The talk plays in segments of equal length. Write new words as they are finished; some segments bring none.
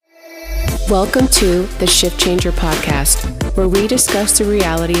Welcome to the Shift Changer podcast, where we discuss the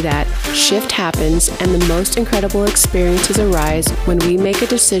reality that shift happens and the most incredible experiences arise when we make a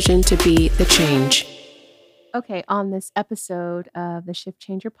decision to be the change. Okay, on this episode of the Shift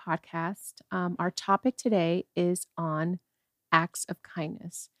Changer podcast, our topic today is on acts of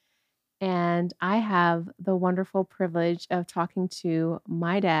kindness. And I have the wonderful privilege of talking to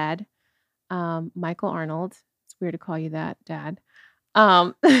my dad, Michael Arnold. It's weird to call you that, Dad.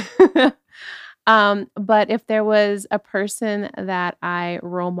 Um, but if there was a person that I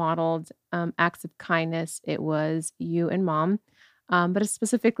role modeled acts of kindness, it was you and Mom. But it's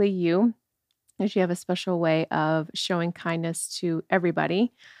specifically you, as you have a special way of showing kindness to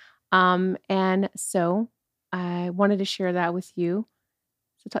everybody. And so I wanted to share that with you.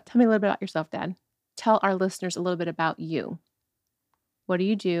 So tell me a little bit about yourself, Dad. Tell our listeners a little bit about you. What do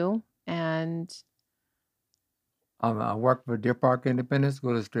you do? And I work for Deer Park Independent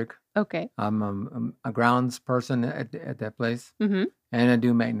School District. okay. I'm a grounds person at that place, Mm-hmm. and I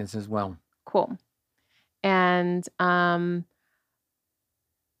do maintenance as well. Cool. And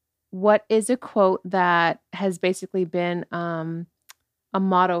what is a quote that has basically been a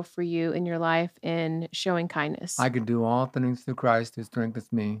motto for you in your life in showing kindness? I can do all things through Christ who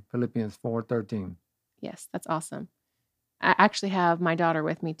strengthens me. Philippians 4:13. Yes, that's awesome. I actually have my daughter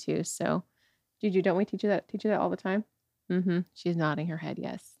with me too. So, Juju, don't we teach you that all the time? Mm-hmm. She's nodding her head,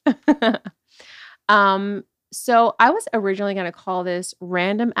 yes. So I was originally going to call this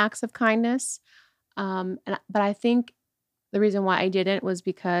random acts of kindness. But I think the reason why I didn't was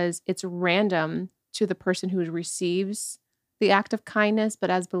because it's random to the person who receives the act of kindness. But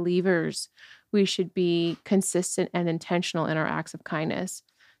as believers, we should be consistent and intentional in our acts of kindness.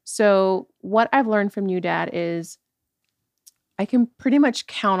 So what I've learned from you, Dad, is I can pretty much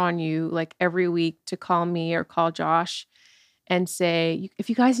count on you like every week to call me or call Josh and say, if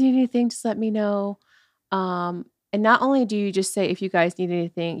you guys need anything, just let me know. And not only do you just say, if you guys need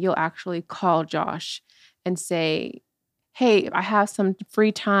anything, you'll actually call Josh and say, hey, I have some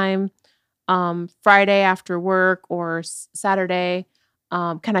free time Friday after work or Saturday.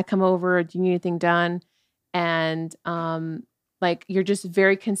 Can I come over? Do you need anything done? And like you're just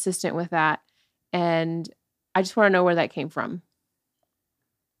very consistent with that. And I just want to know where that came from.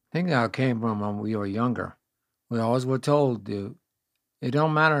 I think that came from when we were younger. We always were told, it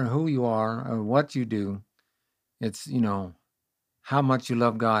don't matter who you are or what you do. It's, how much you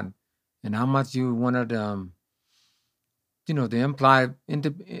love God and how much you wanted, to imply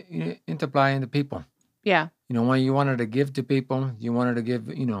into people. Yeah. When you wanted to give to people, you wanted to give,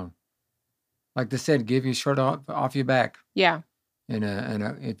 like they said, give your shirt off your back. Yeah. And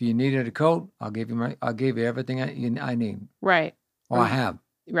if you needed a coat, I'll give you everything I need. Right. Or I have.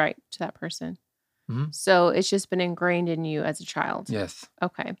 Right. To that person. Mm-hmm. So it's just been ingrained in you as a child. Yes.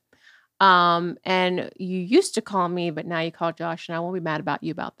 Okay. And you used to call me, but now you call Josh, and I won't be mad about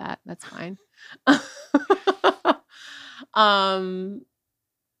you about that. That's fine.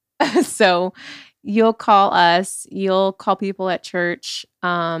 So you'll call us, you'll call people at church.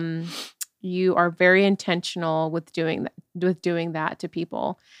 You are very intentional with doing that to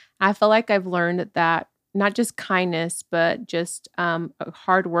people. I feel like I've learned that not just kindness, but just a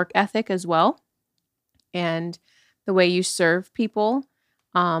hard work ethic as well. And the way you serve people.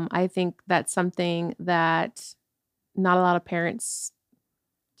 I think that's something that not a lot of parents,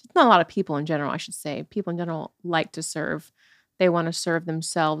 not a lot of people in general, I should say, people in general like to serve. They want to serve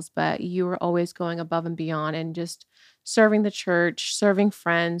themselves, but you are always going above and beyond and just serving the church, serving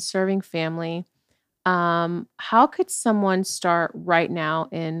friends, serving family. How could someone start right now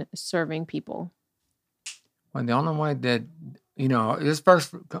in serving people? Well, the only way that,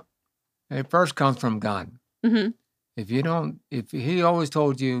 it first comes from God. Mm-hmm. If he always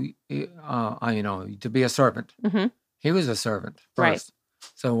told you, to be a servant, Mm-hmm. he was a servant first. Right.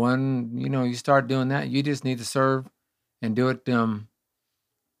 So when, you start doing that, you just need to serve and do it,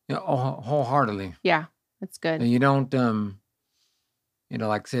 wholeheartedly. Yeah, that's good. And you don't,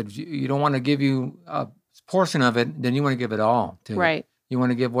 like I said, you don't want to give you a portion of it, then you want to give it all to Right. it. You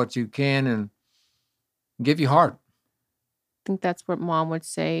want to give what you can and give your heart. I think that's what Mom would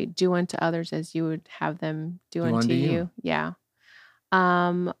say, do unto others as you would have them do unto you. Yeah.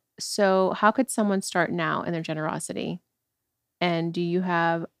 So how could someone start now in their generosity? And do you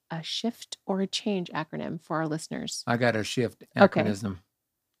have a shift or a change acronym for our listeners? I got a shift Okay. acronym.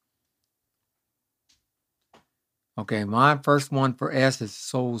 Okay, my first one for S is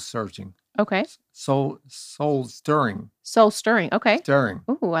soul searching. Okay. Soul stirring. Soul stirring. Okay. Stirring.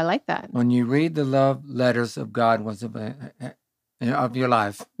 Ooh, I like that. When you read the love letters of God of your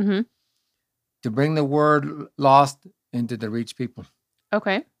life, Mm-hmm. to bring the word lost into the reach people.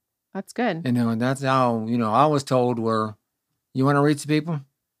 Okay. That's good. And that's how, I was told where you want to reach people,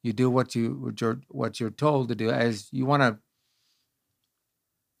 you do what you're told to do, as you want to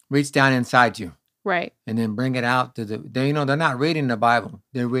reach down inside you Right. and then bring it out to they're not reading the Bible,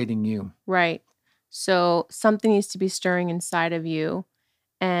 they're reading you. Right. So something needs to be stirring inside of you,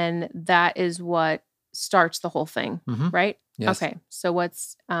 and that is what starts the whole thing, Mm-hmm. right? Yes. Okay. So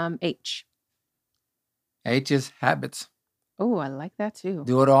what's H? H is habits. Oh, I like that too.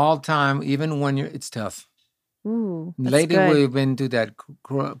 Do it all the time, even when it's tough. Ooh, that's Lately, good. we've been through that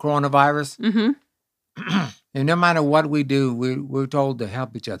coronavirus. Mm-hmm. And no matter what we do, we're told to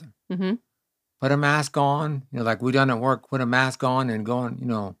help each other. Mm-hmm. Put a mask on, like we done at work, put a mask on and go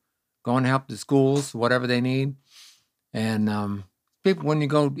and help the schools, whatever they need. And people, when you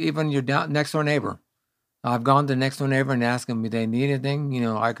go, even your next door neighbor, I've gone to the next door neighbor and asked them if they need anything,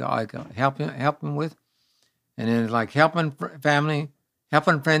 I could help them with. And then it's like helping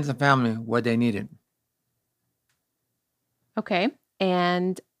friends and family where they need it. Okay.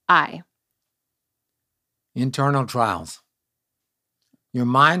 And I. Internal trials. Your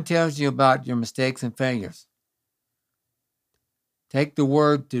mind tells you about your mistakes and failures. Take the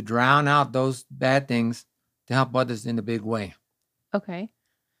word to drown out those bad things to help others in a big way. Okay.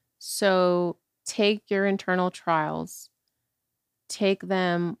 So take your internal trials, take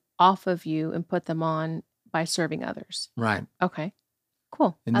them off of you and put them on by serving others. Right. Okay.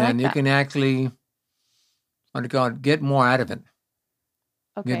 Cool. And I then like you that. can actually, get more out of it.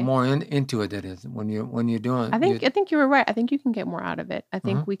 Okay. Get more into it. That is when you're doing. I think you were right. I think you can get more out of it. I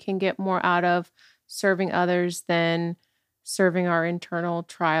think we can get more out of serving others than serving our internal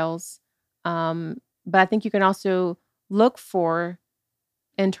trials. But I think you can also look for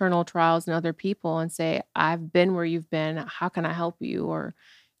internal trials in other people and say, I've been where you've been. How can I help you? Or,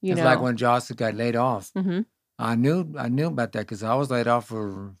 It's like when Josh got laid off. Mm-hmm. I knew about that because I was laid off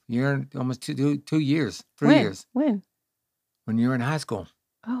for a year, almost 2 years, 3 When? years. When? When you were in high school.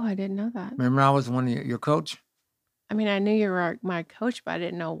 Oh, I didn't know that. Remember, I was one of your coach? I mean, I knew you were my coach, but I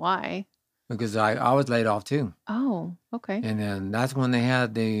didn't know why. Because I was laid off too. Oh, okay. And then that's when they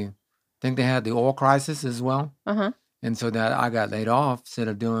had I think they had the oil crisis as well. Uh-huh. And so that I got laid off instead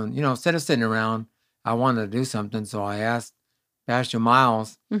of sitting around, I wanted to do something. So I asked Pastor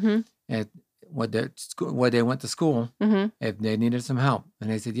Miles at where they went to school if they needed some help. And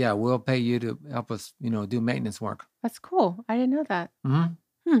they said, yeah, we'll pay you to help us, do maintenance work. That's cool. I didn't know that.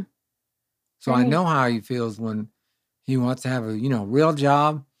 So I know how he feels when he wants to have a, real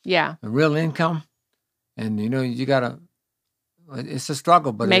job. Yeah. A real income. And, you got to, it's a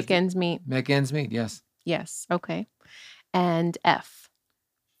struggle, but make ends meet. Make ends meet, yes. Yes. Okay. And F.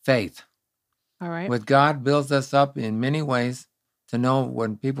 Faith. All right. With God builds us up in many ways to know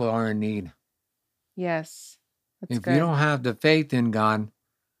when people are in need. Yes. That's if good. you don't have the faith in God,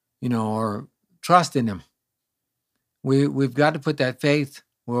 or trust in Him, we've got to put that faith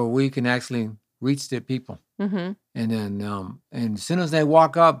where we can actually reach the people. And then, and as soon as they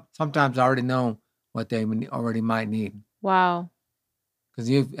walk up, sometimes I already know what they already might need. Wow. Because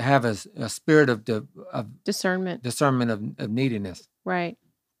you have a spirit of discernment of neediness. Right.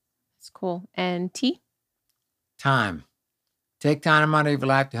 It's cool. And T? Time. Take time out of your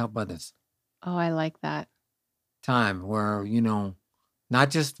life to help others. Oh, I like that. Time where, not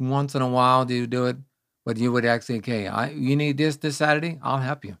just once in a while do you do it, but you would actually, okay, you need this Saturday, I'll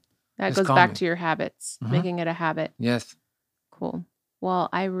help you. That goes back to your habits, making it a habit. Yes. Cool. Well,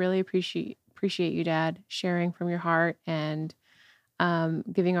 I really appreciate you, Dad, sharing from your heart and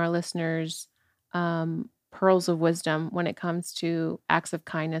giving our listeners pearls of wisdom when it comes to acts of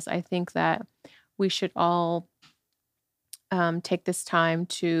kindness. I think that we should all take this time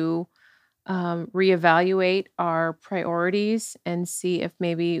to reevaluate our priorities and see if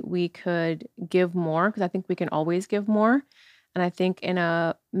maybe we could give more, because I think we can always give more. And I think in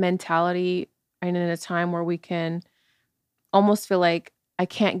a mentality and in a time where we can almost feel like I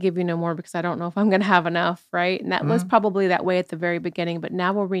can't give you no more because I don't know if I'm going to have enough, right? And that was probably that way at the very beginning. But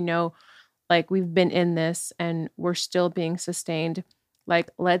now where we know, like, we've been in this and we're still being sustained, like,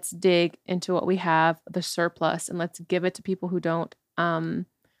 let's dig into what we have, the surplus, and let's give it to people who don't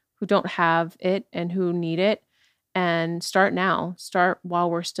have it and who need it. And start now. Start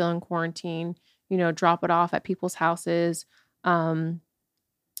while we're still in quarantine. Drop it off at people's houses.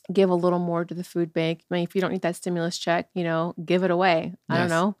 Give a little more to the food bank. I mean, if you don't need that stimulus check, give it away. I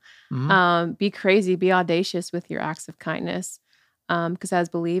don't know. Be crazy, be audacious with your acts of kindness. Because as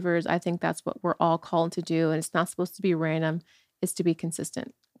believers, I think that's what we're all called to do. And it's not supposed to be random. It's to be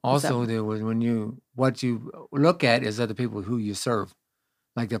consistent. Also, what you look at is other people who you serve.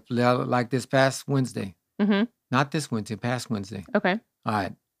 Like this past Wednesday. Not this Wednesday, past Wednesday. Okay. All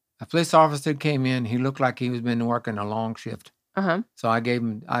right. A police officer came in. He looked like he was been working a long shift. Uh-huh. So I gave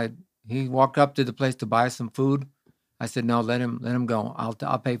him. He walked up to the place to buy some food. I said, "No, let him go.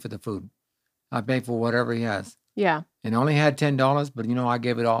 I'll pay for the food. I'll pay for whatever he has." Yeah. And I only had $10, but I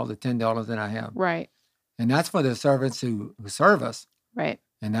gave it all the $10 that I have. Right. And that's for the servants who serve us. Right.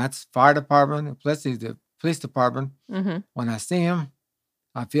 And that's fire department, plus the police department. Mm-hmm. When I see him,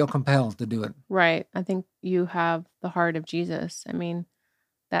 I feel compelled to do it. Right. I think you have the heart of Jesus. I mean,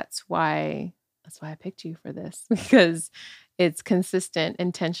 that's why I picked you for this, because it's consistent,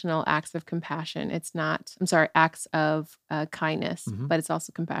 intentional acts of compassion. It's not, I'm sorry, acts of kindness, but it's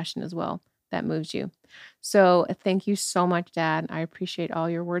also compassion as well that moves you. So thank you so much, Dad. I appreciate all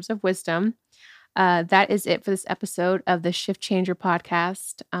your words of wisdom. That is it for this episode of the Shift Changer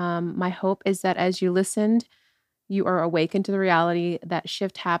podcast. My hope is that as you listened, you are awakened to the reality that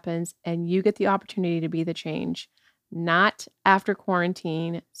shift happens and you get the opportunity to be the change. Not after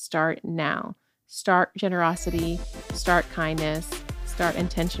quarantine, start now. Start generosity, start kindness, start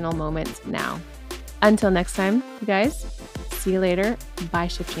intentional moments now. Until next time, you guys, see you later. Bye,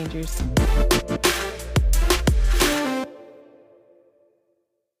 Shift Changers.